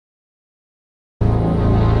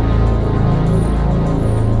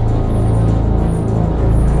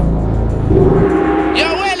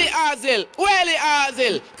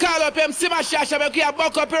Maggikal. Call up MC Mashasha, but you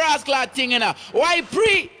buck up your ass clad thing, you know. Why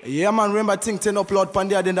pre? Yeah, man, remember thing 10 upload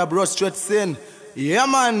Pandia, then the bro straight sin. Yeah,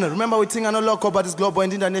 man, remember we think I no lock up, but it's global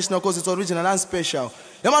and international because it's original and special.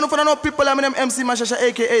 Yeah, man, if I know people, I'm MC Mashasha,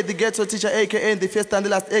 aka the ghetto teacher, aka the first and the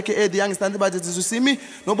last, aka the youngest and the budget. You see me?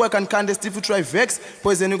 No boy can can't if you try vex.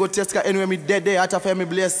 Poison you go test anywhere me dead day, out of me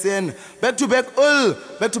blessing. Back to back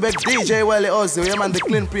DJ Wale also. Yeah, man, the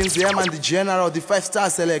clean prince, yeah, man, the general, the 5-star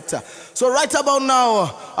selector. So right about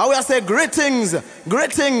now, I will say greetings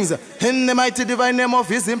in the mighty divine name of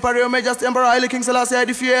His Imperial Majesty Emperor Haile King Selassie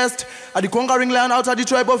the First, at the conquering land out of the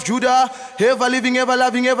tribe of Judah, ever living, ever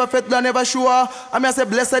loving, ever faithful and ever sure. I may say,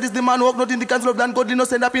 blessed is the man who walk not in the counsel of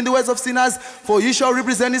ungodliness, end up in the ways of sinners, for he shall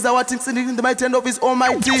represent his our things in the mighty hand of his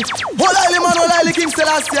almighty. Haile King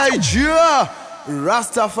Selassie, yeah.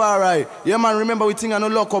 Rastafari. Yeah, man, remember we think I no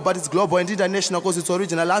local, but it's global and international because it's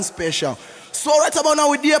original and special. So right about now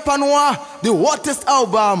with Dear Panwa, the hottest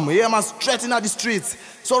album. Yeah, man, straight in the streets.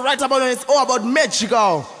 So right about now it's all about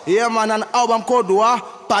Maggikal. Yeah, man, an album called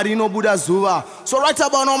Parinobuda Zuva. So right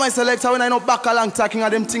about now my selector, when I know back along talking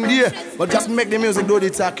at them thing there, but just make the music do the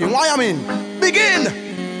talking. Why I mean? Begin!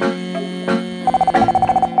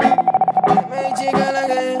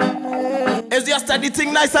 As you start the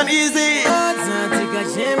thing nice and easy.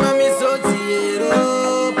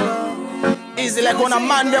 Easy like on a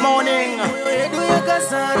Monday morning.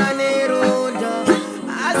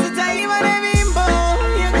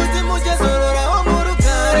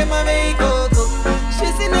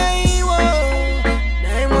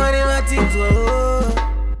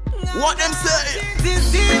 What them say?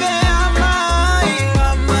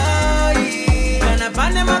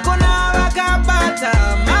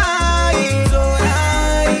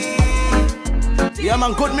 Yeah,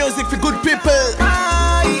 man, good music for good people.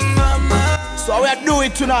 So we do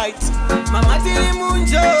it tonight.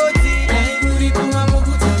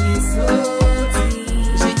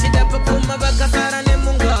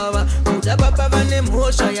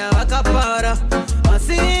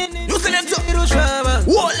 You see them too?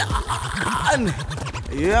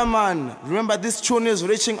 Yeah, man. Remember this tune is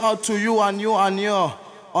reaching out to you and you and you.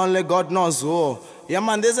 Only God knows who. Yeah,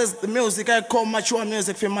 man, this is the music I call mature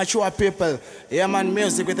music for mature people. Yeah, man,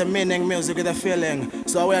 music with a meaning, music with a feeling.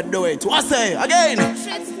 So we do it. What say? Again!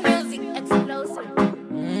 Music explosive.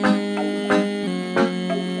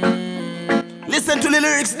 Listen to the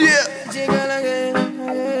lyrics there.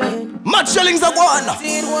 Mad shellings are one.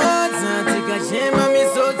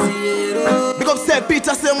 Because say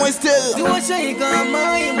Peter same way still.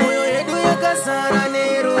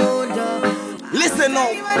 Listen now.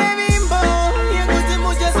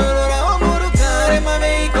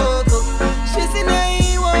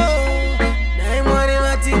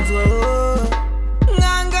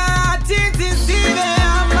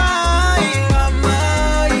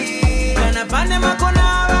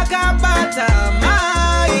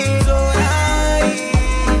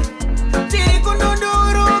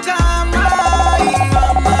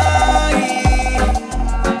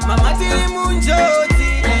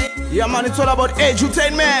 Yeah, man, it's all about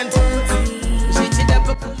edutainment.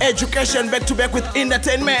 Education back to back with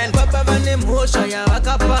entertainment.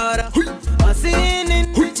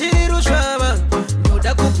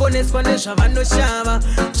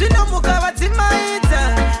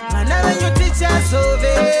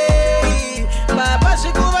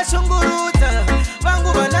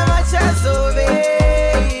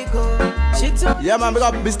 Yeah, man, big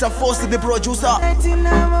up Mr. Foster, the producer.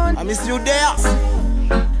 I miss you there.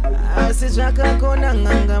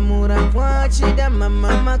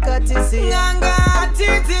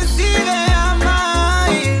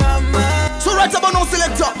 So right about now,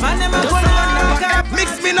 selector.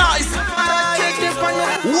 Mix me nice.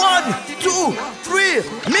 1, 2, 3,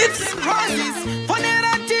 mix.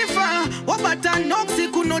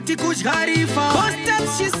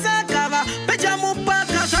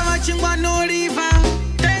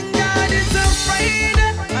 Thank God it's a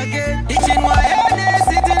Friday again. It's in my head,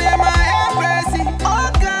 sitting in my head. Oh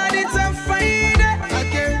God, it's a Friday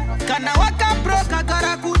again.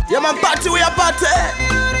 Yeah, man, party, we are party.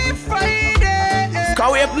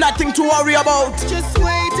 Cause we have nothing to worry about. Just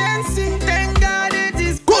wait and see. Thank God it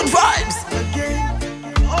is good vibes again.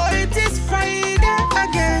 Oh, it is Friday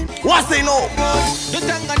again. What say no?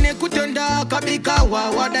 Dutangane kutenda kabika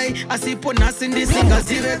wadai asipo nasindi singa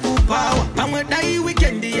zive kupawa pamwe dai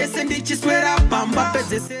weekend yesendi chiswera pamba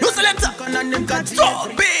pezese. You selector.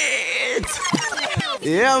 Stop it.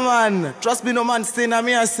 Yeah, man. Trust me, no man staying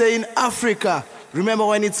me. I say in Africa. Remember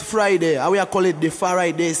when it's Friday, how we are call it the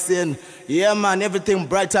Friday scene. Yeah man, everything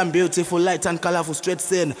bright and beautiful, light and colorful, straight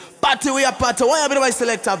scene. Party we are party, why am I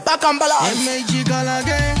selector? Back and balance. Maggikal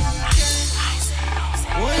again.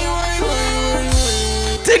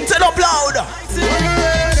 Think it up loud.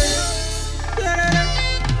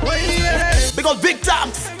 Because big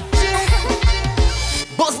taps.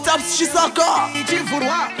 Bus taps, Shisaka.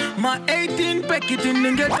 My 18 packet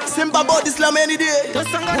in the Simba body slam any day.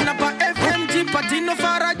 Tosangana pa FMG patino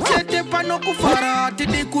fara chete pano kufara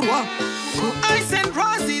tidi kurwa. Ice and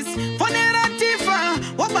roses fonera tifa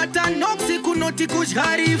wabata noxi kunoti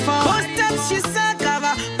kusharifa. Bus taps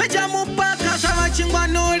Shisaka peja mupaka shava chingwa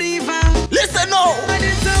no river. Listen now. And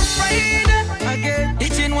it's a Friday again.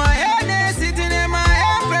 Itching my head, sitting in my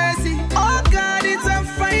embrace. Oh God, it's a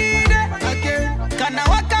Friday again. Kana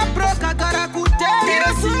waka broka karakute.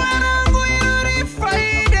 Tira sumarangu yuri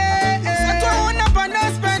Friday. Satwa pano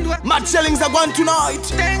spend. Mad shellings are gone tonight.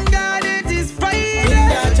 Thank God it is Friday.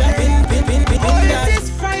 Oh, it is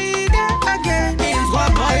Friday again. It's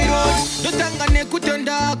what I wrote. Dutangane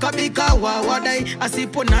kutenda kabika wadai.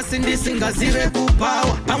 Asipo nasindi singa zire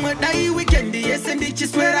kupawa. Pamwedai weekend yesendi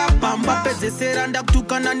chiswera pamba peze seranda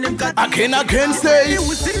kutukana nemka. Again say.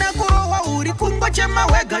 Usina kurowa uri kumba chema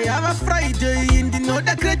wega yava Friday. Indi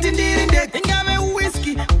noda kreti ndirinde. Ingame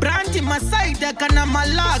whiskey, brandy masaida kana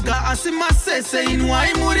malaga. Asima sese inwa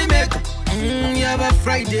imuri meka. Yava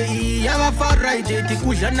Friday, yava Friday.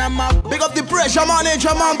 Tikujana mabu. Big up the pressure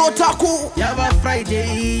manager Mambo Taku. Yava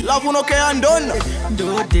Friday. Love unoke and done.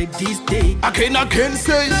 Do this day. Again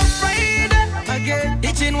say. Friday again.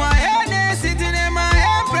 Itching my head, sitting in my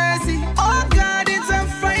embrace. Oh God, it's a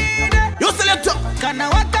Friday. You selector. Kana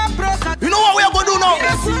waka broka. You know what we are going to do now?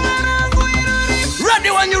 Ready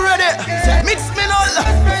when you're ready. Mix me all.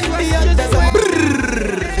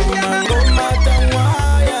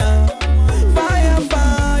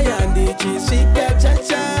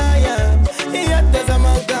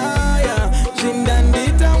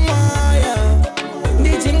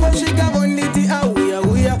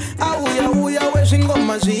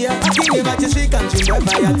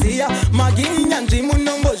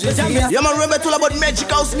 Yeah man, remember to about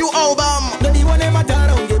Maggikal's new album.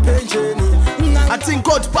 I think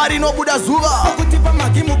called Parinobuda Zuva.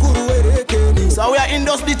 So we are in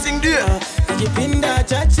those beating there.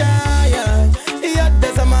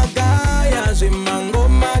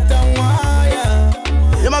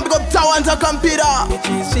 Yeah man, big up Tawanta Kampira.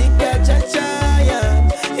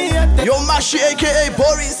 Yo Mashi aka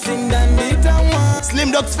Boris.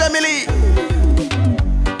 Slim Dogs family.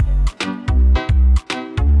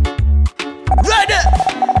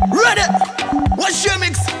 Ready. What's your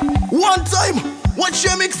mix? One time. What's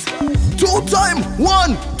your mix? Two time.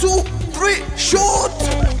 1, 2, 3. Shoot.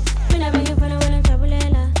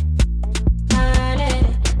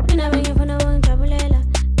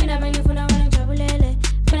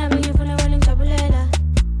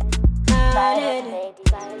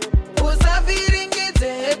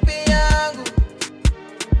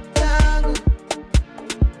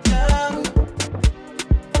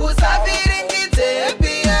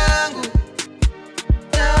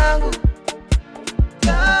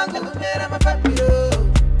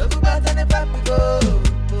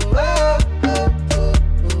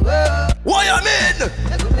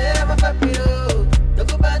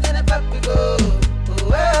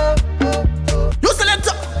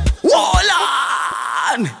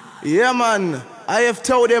 Yeah man, I have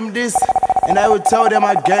told them this and I will tell them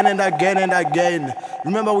again and again and again.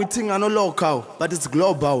 Remember we think are no local, but it's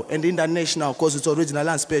global and international because it's original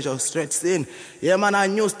and special straight scene. Yeah man, a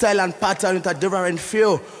new style and pattern with a different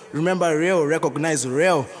feel. Remember real, recognize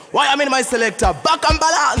real. Why I mean my selector, back and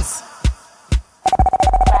balance.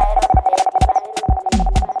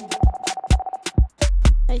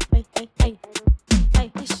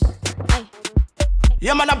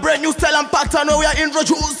 Yeah man, a brand new style and pattern we are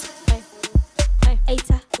introduced.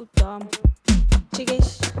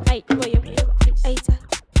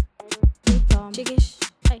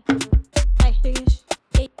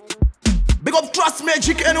 Big up Trust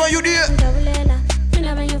Magic anywhere you there.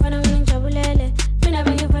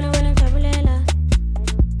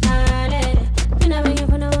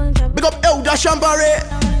 Big up Elder Shambare.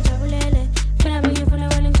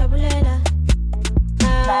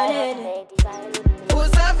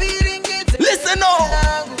 Listen now.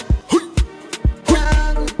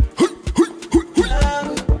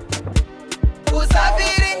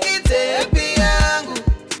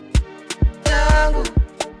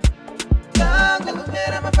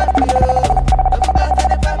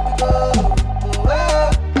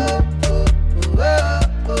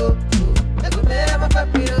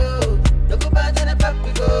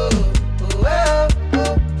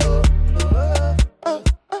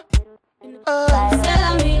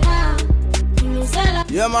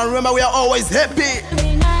 Yeah, man, remember we are always happy.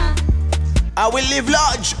 I will live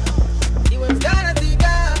large.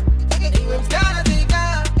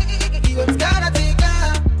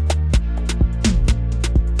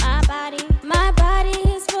 My body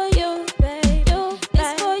is for you, babe.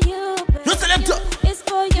 It's for you, babe. You selector. It's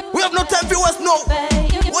for you. We have no time for us now.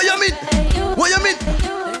 What you mean? What you mean?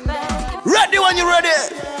 Ready when you ready.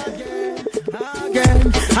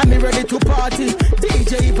 Again, I'm ready to party.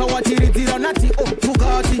 DJ power tiri nati oh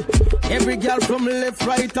Bugatti. Every girl from left,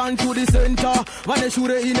 right, and to the center. Wanna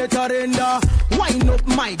shoot it in a tarenda. Wind up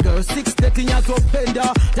my girl, 6:30 years of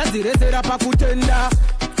bender. Just the rest of kutenda.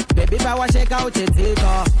 Baby, power check out your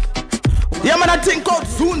taker. Yeah, man, I think out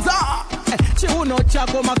Zunza. She will not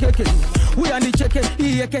check on my keke. We are the check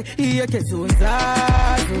Ieke, Zunza.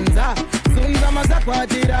 Zunza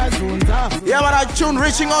mazakwatira Zunza. Yeah, man, I tune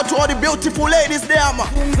reaching out to all the beautiful ladies there, man.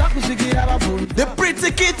 Zunza kushikira babunza. The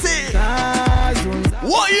pretty kitty. Zunza.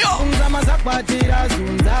 What yo? Zunza mazakwatira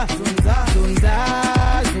Zunza.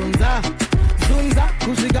 Zunza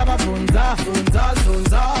kushikira babunza.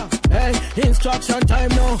 Zunza. Hey, instruction time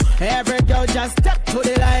now. Every girl just step to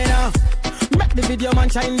the line now. Make the video man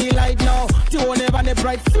shine the light now. You never the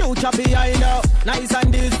bright future behind now. Nice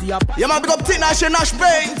and easy. Yeah, man, pick up Tina Nash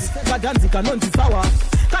Paint.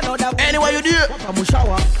 Anyway, you do it.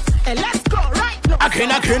 Hey, let's go right now. I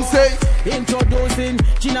can say. Introducing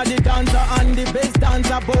Gina the dancer and the bass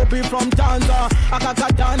dancer Bobby from Tanza. Akaka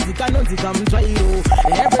dance, kanonzi come try you.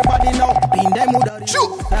 Everybody now in them mood.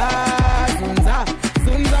 Shoot.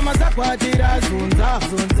 Zunza mazakwatira Zunza.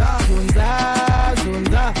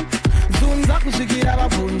 Zunza kushikira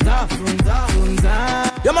babunza.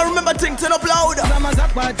 Yeah, man, remember thing, turn up loud.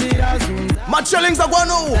 My chillings are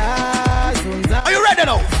going on. Are you ready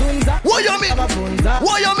now? What you mean?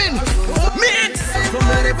 What you mean? Mix.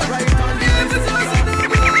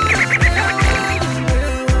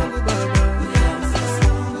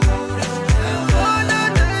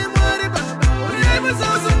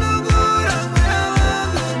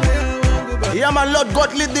 Yeah, man, Lord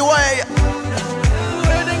God lead the way.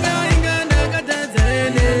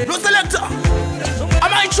 No selector.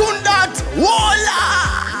 Am I tuned that? Whoa,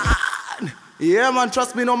 yeah, man,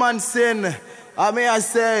 trust me, no man sin. May I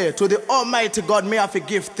say, to the Almighty God, may I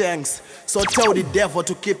forgive thanks. So tell the devil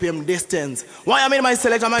to keep him distance. Why I mean my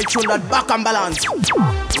selector, am I tuned that back and balance?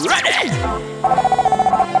 Ready?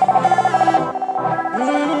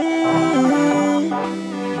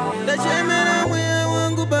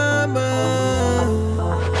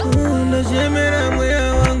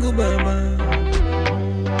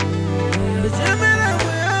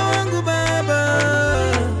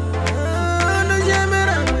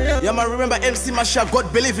 Yeah, man, remember MC Masha,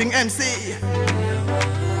 God believing MC.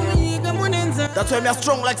 That's why me are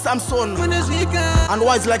strong like Samson and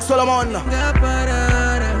wise like Solomon.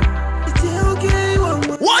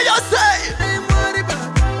 What you say?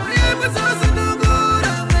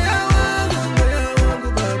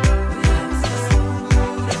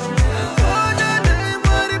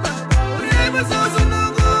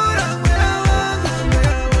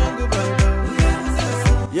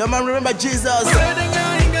 Yeah, man, remember Jesus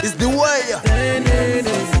is the way,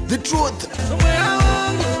 the truth,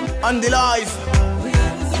 and the life.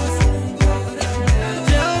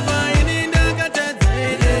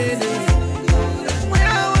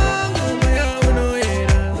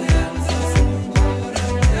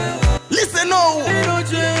 Listen now.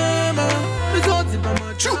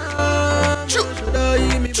 Choo, choo,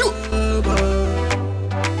 choo.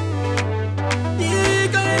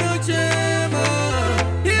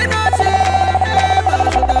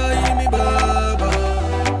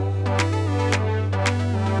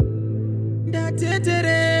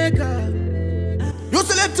 You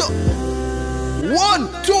select 1,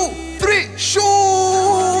 2, 3, shoot.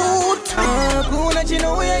 Kuna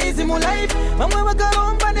chino ya easy mu life. Mamwe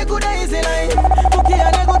wakaromba ne kuda easy life.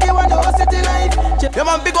 Ukia ne kuki wando city life. Yeah,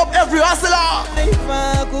 man, big up every hustler.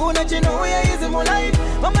 Kuna chino ya easy mu life.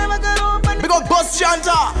 Mamwe wakaromba. Big up Boss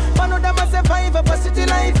Chanta. Pano dama se 5 for city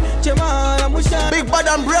life. Chema la musha. Big bad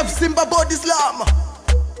and brave Simba body slam.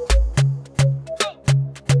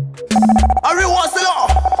 Ari hustler.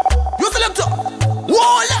 You select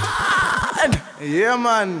Wall. Yeah,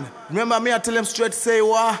 man. Remember me, I tell them straight, say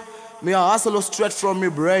what? Me a hustle straight from me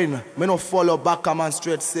brain. Me no follow back, come on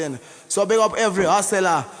straight sin. So big up every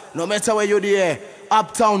hustler, no matter where you there,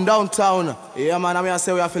 uptown, downtown. Yeah, man, I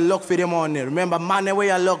say we have to look for the money. Remember, money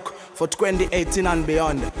where you look for 2018 and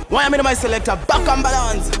beyond. Why I mean my selector, back and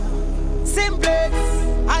balance. Simplex,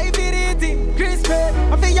 I be eating, crispy.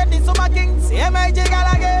 I feel you did some kings, MIJ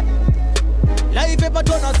Gallagher. ife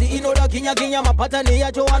patona si inoda kinya mapatani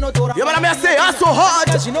yacho anotora. Yeah, man, I say, I'm so hard.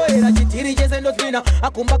 Chinoera chitiri chesendo twina.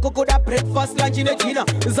 Akumba kokoda breakfast lunch ine china.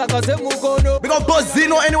 Zaka se mukono. Because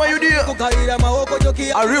Buzzino anywhere you do. Kukaira maoko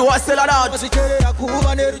jokia. I real sell it out. Masicherera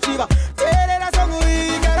kuva neruchiva. Terera songu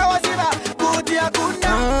igara wasiva. Kutia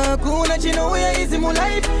kuna chino uye easy mu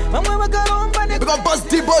life. Mamwe wakaromba ne. Because Buzz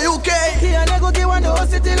D-Boy UK. Kia nego kiwando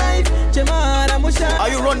city life. Chemara musha. Are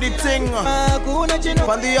you run the thing? Kuna chino.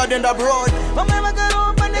 From the yard and abroad. Mamwe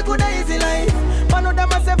wakaromba ne kuda easy life. Mano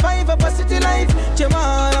dama se 5 for city life.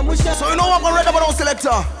 Chemara musha. So you know what I'm ready about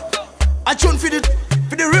selector? I tune for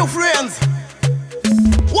the real friends.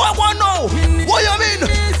 What one now? What you mean?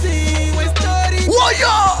 What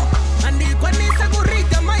ya? And the one is a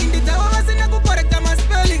correct mind. It was in a correct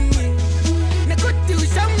spelling. Nekotu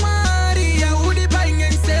Shamari, I would be buying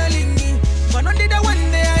and selling. But only the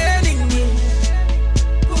one they are earning.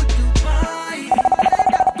 Good to buy.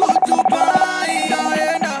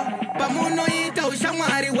 Pamuno ita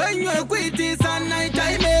Shamari when you quit this and night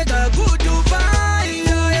I make a good to buy.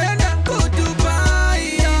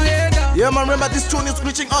 Yeah, man, remember this tune is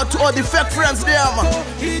reaching out to all the fake friends there, man.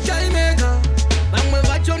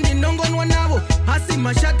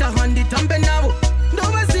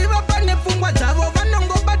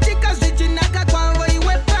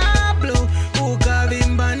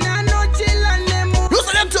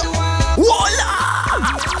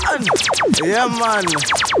 Yeah, man.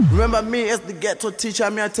 Remember me as the ghetto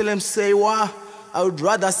teacher, me I tell him say what? I would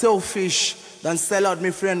rather sell fish than sell out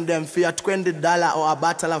me friend them for a $20 or a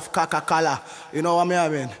bottle of Coca-Cola. You know what I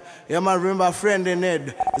mean? Yeah, man, remember a friend in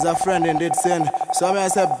need is a friend indeed sin. So I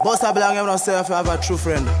say, boss a belong, I'm not say if you have a true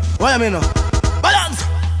friend. What I mean? Balance!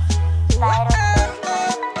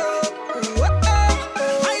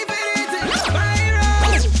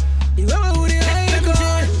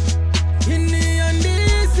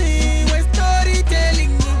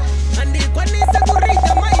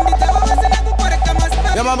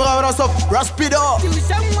 Yeah, man, brother, what's up? Raspido.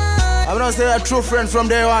 I'm not saying a true friend from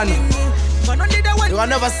day one. You will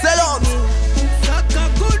never sell out.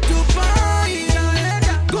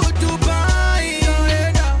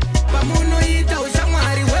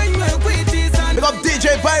 Pick up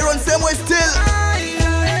DJ Byron, same way still.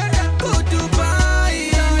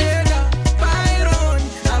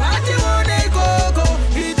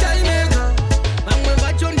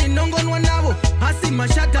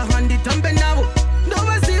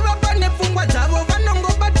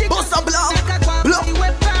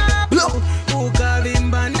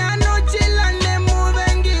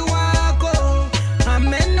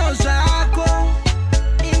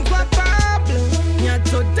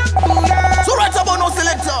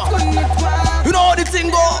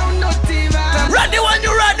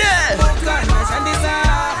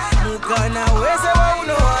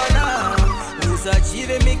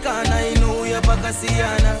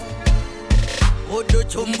 Odo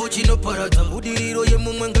chombo chino parata budiriro ye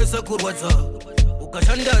mumwengeza kurwata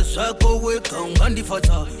ukashanda zako weka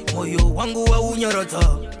ungandifata moyo wangu wa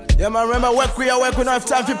unyarata. Yeah, man, remember work we don't have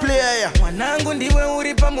time to play. Mwanangu ndiwe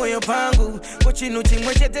uri pa moyo pangu kuchinu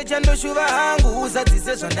chimwe chete chando shuva hangu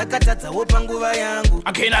uzadzise zvandakatadza wo panguva yangu.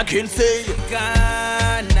 I can say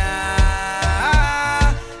kana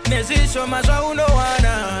nezvishoma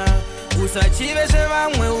zvaunowana usachive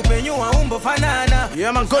sevamwe upenyu haumbofanana.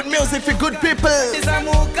 Yeah, man, good music for good people.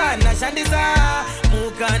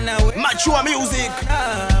 Mature music.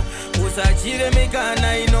 Usachive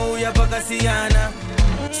mikana inouya pakasiyana.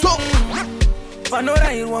 So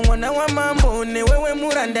panorairwa mwana wa mambo newewe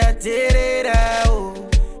muranda tererao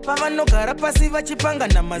pavanogara pasi vachipanga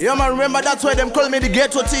namazana. Yeah, man, remember that's why them call me the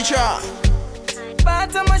ghetto teacher.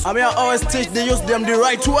 I mean, I always teach the youth them the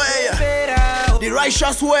right way, the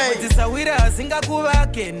righteous way.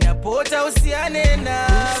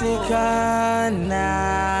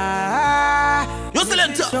 You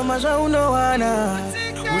selector.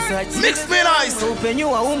 Mix me nice.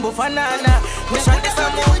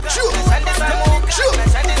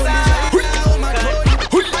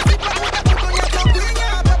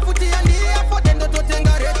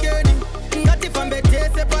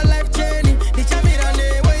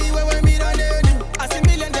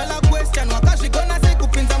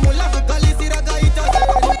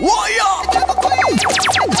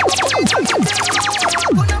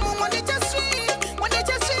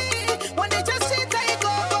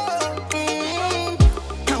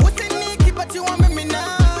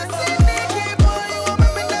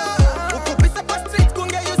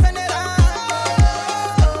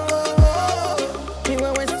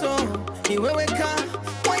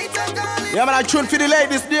 Yeah, man, I tune for the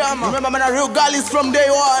ladies there, man. Remember, man, a real girl is from day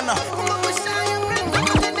one.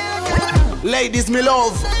 Ladies, me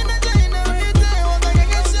love.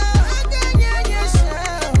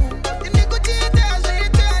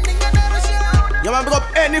 You man, pick up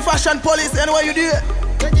any fashion police anywhere you do it.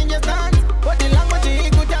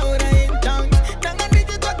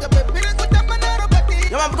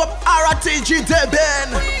 You man, pick up RTG Deben.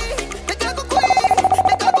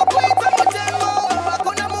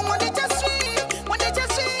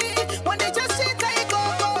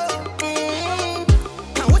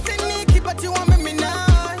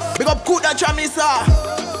 Big up Kuda Chamisa.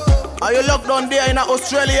 Are you locked down there in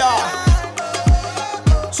Australia?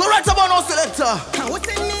 So right about now, selector.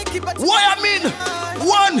 Why I mean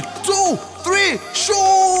 1, 2, 3,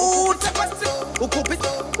 shoot.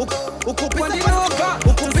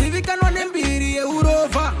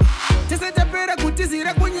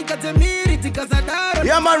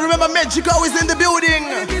 Yeah man, remember Maggikal is in the building.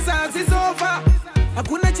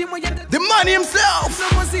 The man himself.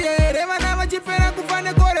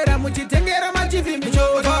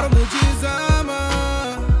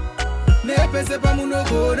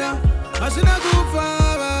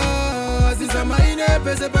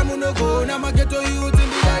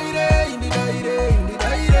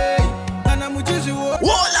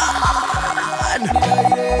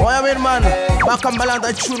 What I mean, man? Back and balance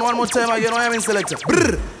that tune one more time. You know what I mean, selector.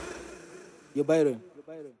 Brrr. Yo Byron.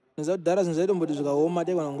 Nza dara zinzaidi mbodi zika woma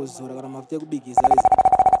te kana ngozora kana mafute kubigisa izi.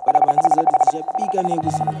 Para banzi zoti tichapika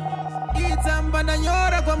nekuzora. Itsamba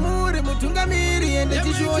ndanyora kwa muri mutungamiri ende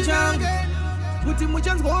chishuwo changu. Kuti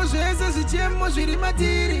muchanzwa zvese zvichemo zviri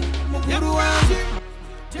matiri mukuru wangu.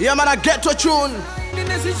 Yeah man, I get to tune.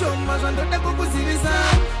 Ndine zvishoma zvandoda kukuzivisa.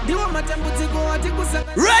 Ndiwo matambudziko ati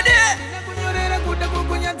kusanga. Ready? Kunyorera kuda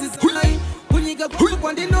kukunyadzisa. Kunyika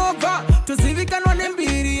kwandinobva tozivikanwa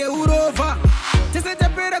nembiri yeurova. Tese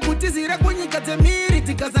tapera kutizira kunyika dzemiri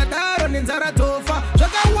tikazadaro nenzara tofa.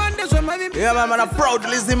 Zvakawanda zvamavimbi. Yeah man, I'm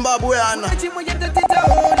proudly Zimbabwean.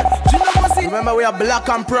 Remember we are black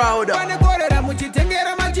and proud. Panekorera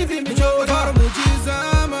muchitengera machivimbi chovaro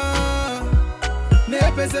muchizama.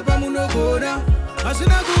 Nepese pamunogona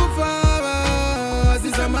hazvina kufava.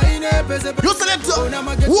 You selector.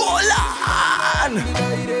 Wolan.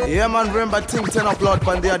 Yeah man, remember thing 10 upload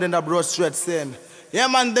pan there then the bro straight saying. Yeah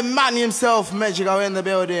man, the man himself, Maggikal in the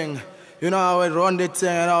building. You know how we run the thing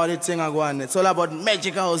and how the thing are going. It's all about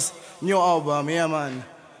Maggikal's new album, yeah man.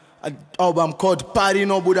 An album called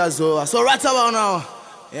Parinobuda Zuva. So right about now,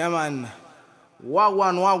 yeah man.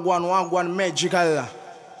 Wagwan Maggikal.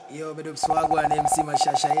 Yo, bit of Swagwan MC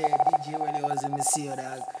Mashasha, yeah, DJ when he was in the sea,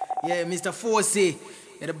 dog. Yeah, Mr. Forcey,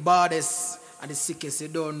 yeah, the baddest and the sickest, you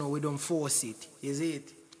don't know, we don't force it, is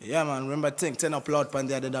it? Yeah man, remember thing 10 upload pan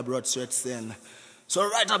there then the bro straight saying. So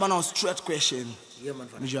right about now, straight question. Yeah man,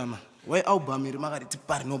 Mijama, why album you remember the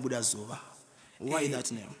Parinobuda Zuva? Why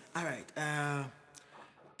that name? Alright,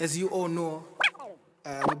 as you all know,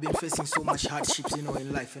 we've been facing so much hardships, you know,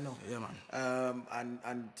 in life, you know. Yeah man.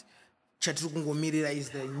 And Chatrukungomirira is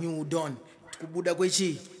the new dawn. Kubuda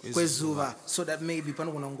kwechi kwezuva, so that maybe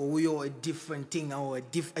panokunongo uyo a different thing or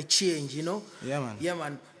a change, you know. Yeah man. Yeah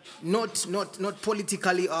man. Not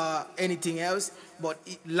politically or anything else, but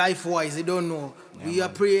life-wise, I don't know. Yeah,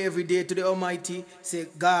 we pray every day to the Almighty, say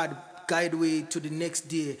God guide way to the next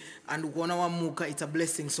day, and muka it's a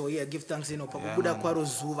blessing. So yeah, give thanks, you know. Kubuda kwaro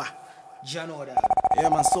Zuva, Janoda. Yeah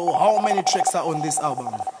man. So how many tracks are on this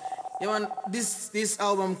album? Yeah man, this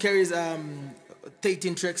album carries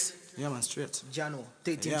 13 tracks. Yeah man, straight. Jano,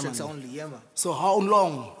 13 tracks man. Only, yeah man. So how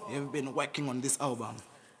long have you been working on this album?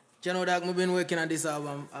 Jano Dog, we've been working on this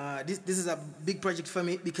album. This is a big project for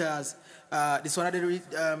me because this one of the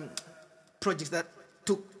projects that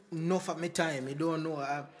took enough of my time. You don't know.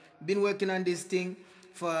 I've been working on this thing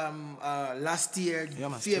from last year, yeah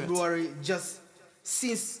man, February, straight. Just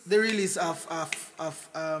since the release of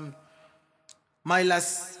my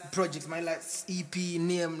last project, my last EP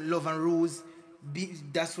named Love and Rules.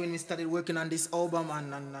 That's when we started working on this album,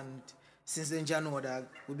 and since then, Jano, dog,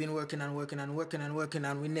 we've been working and we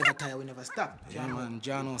never tire, we never stop. Yeah man,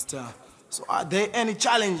 Jano star. So are there any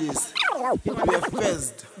challenges we have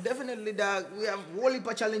faced? Definitely, dog. We have whole heap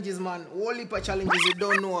of challenges, man. Whole heap of challenges you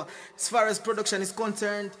don't know. As far as production is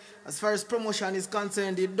concerned, as far as promotion is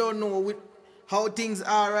concerned, you don't know how things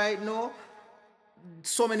are right now.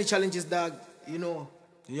 So many challenges, dog. You know.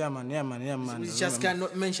 Yeah man. We just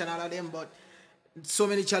cannot mention all of them, but so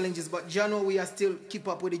many challenges. But Jano, we are still keep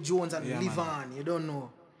up with the Jones and live on. You don't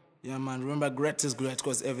know. Yeah man, remember great is great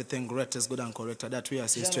because everything great is good and correct. That we are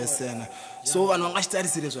stressing. So when I started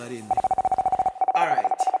series were in. All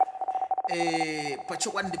right.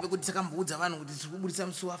 Pachokwa ndipekuti takambuudza vanhu kuti tiri kubudisa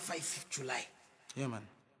musi wa 5 July. Yeah man.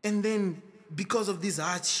 And then because of these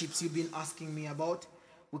hardships you've been asking me about,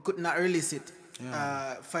 we could not release it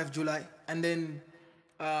 5 July. And then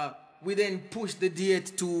we then pushed the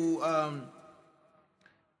date to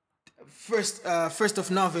 1st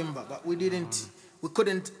of November, but we didn't. We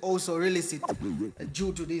couldn't also release it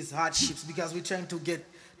due to these hardships because we're trying to get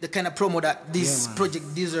the kind of promo that this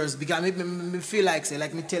project deserves. Because me feel like, say,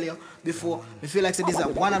 like me tell you before, me feel like say, this is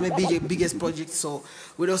one of my biggest projects. So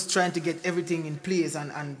we're just trying to get everything in place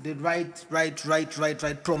and the right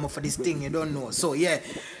promo for this thing. You don't know. So yeah,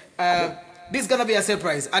 this is gonna be a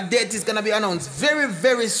surprise. A date is gonna be announced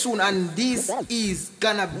very soon, and this is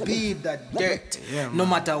gonna be the date. No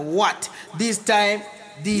matter what. This time,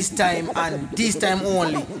 and this time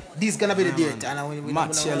only. This is gonna be the date. And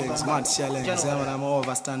mad challenge. I'm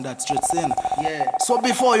overstand that straight sin. Yeah. So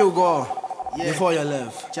before you go, before you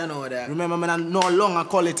leave, you know that. remember, I no longer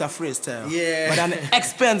call it a freestyle. Yeah. But an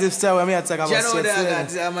expensive style when I talk about straight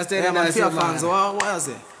sin. I'm fans. What is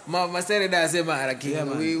it? We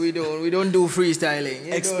don't do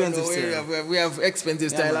freestyling. Expensive style. We have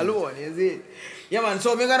expensive style alone. Is it? Yeah, man.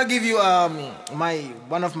 So we're gonna give you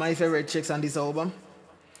one of my favorite tracks on this album.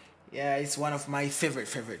 Yeah, it's one of my favorite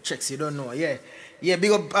tracks. You don't know. Yeah. Big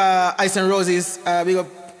up Ice and Roses. Big up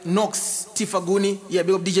Nox Tifaguni. Yeah,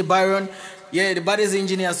 big up DJ Byron. Yeah, the baddest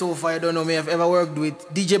engineer so far. I don't know me I've ever worked with.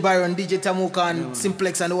 DJ Byron, DJ Tamuka, and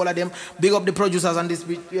Simplex, and all of them. Big up the producers on this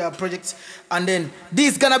project. And then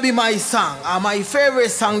this gonna be my song. My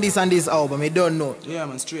favorite song this on this album. I don't know. Yeah,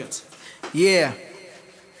 man, straight. Yeah.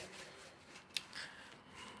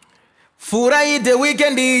 Furai the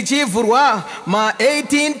weekend ichifurwa ma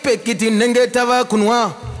 18 pekiti nengetava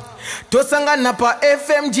kunwa tosanga napa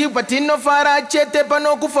FMG patino fara chete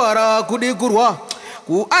pano kufara kudikurwa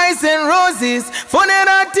ku Ice and Roses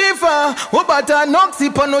fonera tifa obata noxi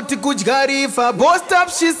panoti kujgarifa boss stop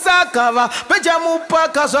shisakava peja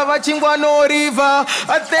mupaka swava chingwa no river.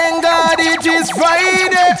 I thank God it is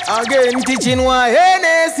Friday again teaching wa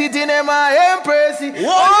hene sitting in my empress.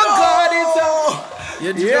 Oh God, it's a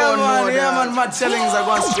man, mad challenge are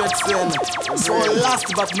going straight in. So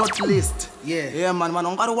last but not least, man, I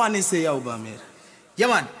don't want to say album, man. Yeah,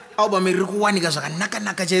 man. Album irikuwanika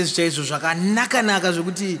naka chezo naka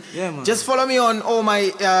zokuti. Just follow me on all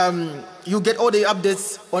my you get all the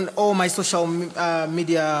updates on all my social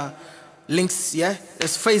media links. Yeah,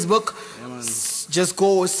 there's Facebook. Just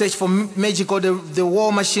go search for Maggikal, the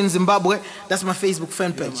War Machine Zimbabwe. That's my Facebook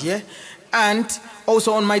fan page. Yeah, and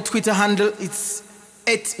also on my Twitter handle, it's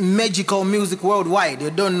 @Maggikal Music Worldwide.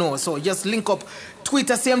 You don't know, so just link up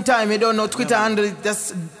Twitter same time. You don't know Twitter handle.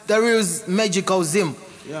 That's the real Maggikal Zim.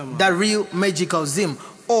 The real Maggikal Zim.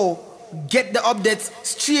 Or get the updates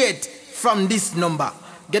straight from this number.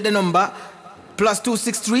 Get the number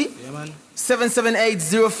 +263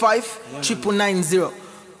 77805 990.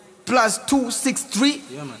 +263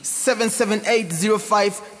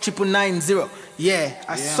 77805 990. Yeah,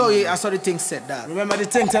 I saw the thing said that. Remember the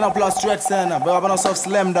thing 10 plus straight center. Big up enough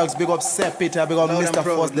Slam Dogs, big up Seth Peter, big up Mr.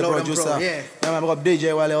 Force, the producer. Yeah, man, big up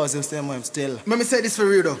DJ while I was the same way still. Let me say this for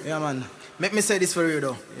real though. Yeah, man. Let me say this for real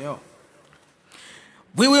though. Yo.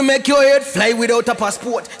 We will make your head fly without a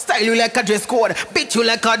passport. Style you like a dress code. Beat you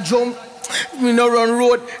like a drum. We no run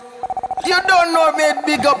road. You don't know me,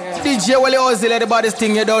 big up DJ Wale Ozil, the baddest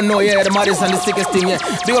thing, you don't know, yeah, the maddest and the sickest thing, yeah.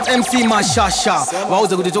 Big up MC Mashasha.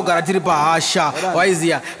 Wauza kutitoka ratiripa Asha. Why is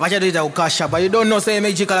here? Wacha doita ukasha. But you don't know, say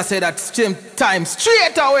Maggikal say that same time,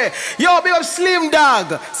 straight away. Yo, big up Slim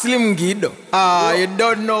Dog. Slim Guido. You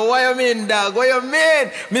don't know. What you mean, dog? What you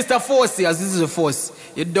mean? Mr. Force, yes, this is a force.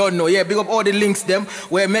 You don't know, yeah, big up all the links them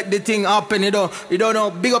where make the thing happen, you don't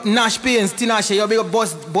know, big up Nash Pains, Tinashe, yo, big up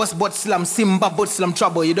Boss Bot Slam, Simba Bot Slam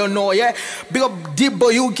Trouble, you don't know, yeah, big up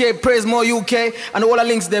Dibbo UK, Praise More UK, and all the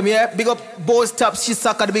links them, yeah, big up Boss Tap,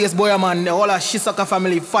 Shisaka, the biggest boy man, all the Shisaka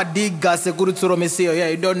family, Fadiga, Sekuru Meseo, yeah,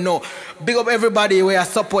 you don't know, big up everybody where I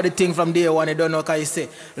support the thing from day one, you don't know, can you say,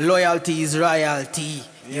 loyalty is royalty,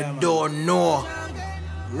 you don't know.